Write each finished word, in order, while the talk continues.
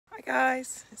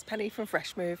guys, it's Penny from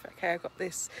Fresh Move. Okay, I've got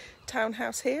this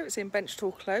townhouse here. It's in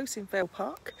Benchtall Close in Vale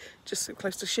Park, just so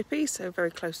close to Shippey, so very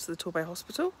close to the Torbay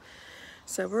Hospital.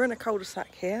 So we're in a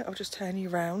cul-de-sac here. I'll just turn you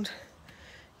around.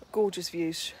 Gorgeous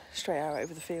views straight out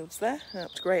over the fields there and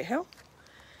up to Great Hill.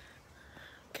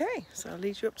 Okay, so I'll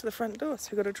lead you up to the front door.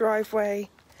 So we've got a driveway,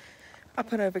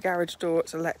 up and over garage door.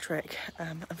 It's electric.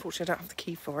 Unfortunately, I don't have the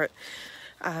key for it,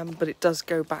 but it does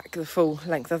go back the full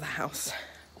length of the house.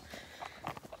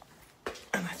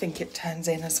 And I think it turns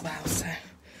in as well, so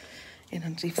in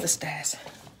underneath the stairs.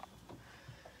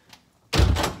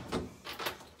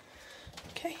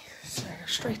 Okay, so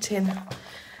straight in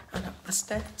and up the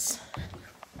stairs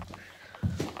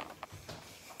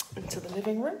into the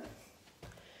living room.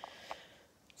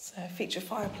 So feature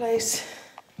fireplace,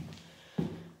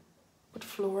 wood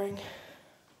flooring,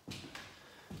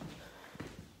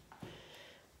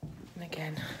 and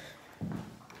again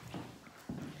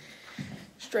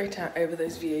straight out over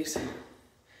those views. So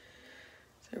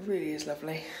it really is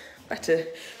lovely.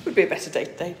 Would be a better day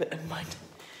today, but never mind.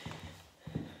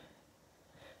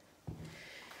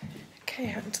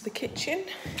 Okay, out into the kitchen.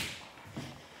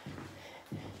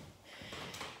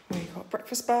 We've got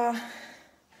breakfast bar,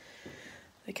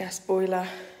 the gas boiler,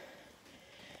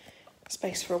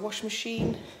 space for a wash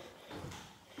machine,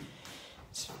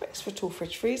 space for a tall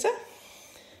fridge freezer.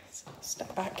 So I'll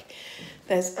step back.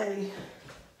 There's a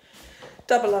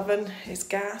double oven, is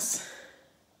gas.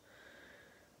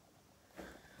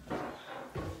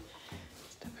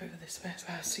 Step over this way as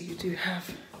well, so you do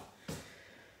have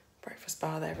breakfast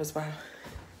bar there as well.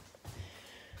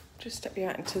 Just step you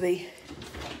out into the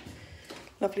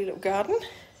lovely little garden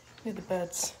near the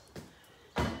birds.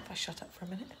 If I shut up for a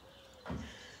minute, you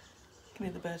can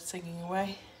hear the birds singing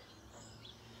away.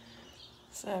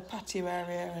 It's a patio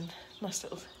area and nice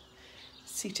little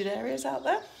seated areas out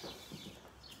there.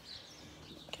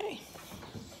 Okay.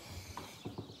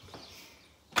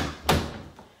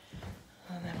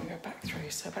 And then we go back through,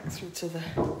 so back through to the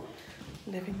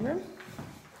living room.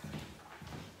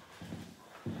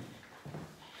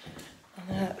 And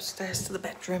then upstairs to the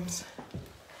bedrooms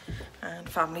and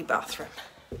family bathroom.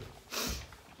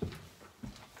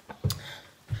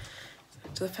 So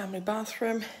to the family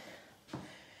bathroom,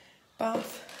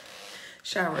 bath,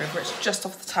 shower over. It's just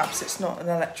off the tap, so it's not an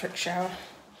electric shower.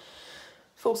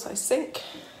 Full-size sink.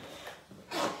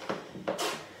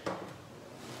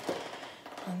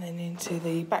 And then into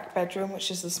the back bedroom, which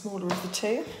is the smaller of the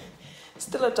two.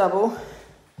 Still a double.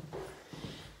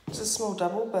 It's a small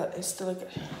double, but it's still a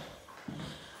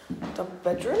double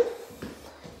bedroom.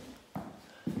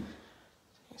 You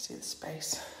can see the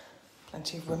space.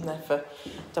 Plenty of room there for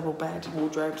double bed,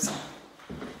 wardrobes.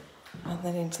 And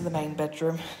then into the main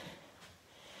bedroom.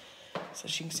 So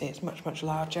as you can see, it's much, much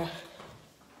larger.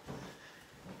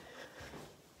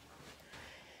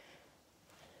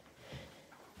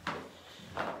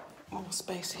 More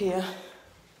space here.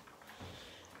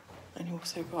 And you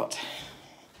also got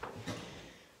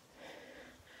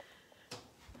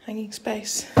hanging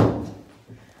space.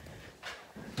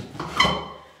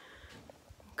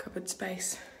 Cupboard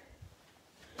space.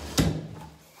 If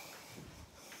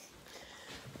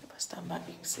I stand back,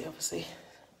 you can see obviously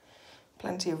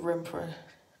plenty of room for a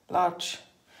large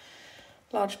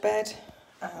bed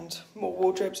and more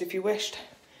wardrobes if you wished,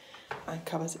 and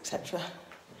cupboards, etc.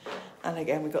 And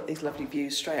again, we've got these lovely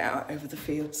views straight out over the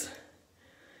fields.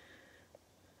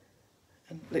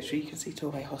 And literally you can see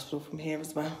Torbay Hospital from here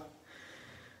as well.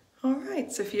 All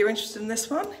right, so if you're interested in this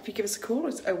one, if you give us a call,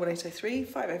 it's 01803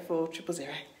 504 000. See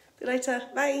you later,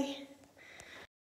 bye.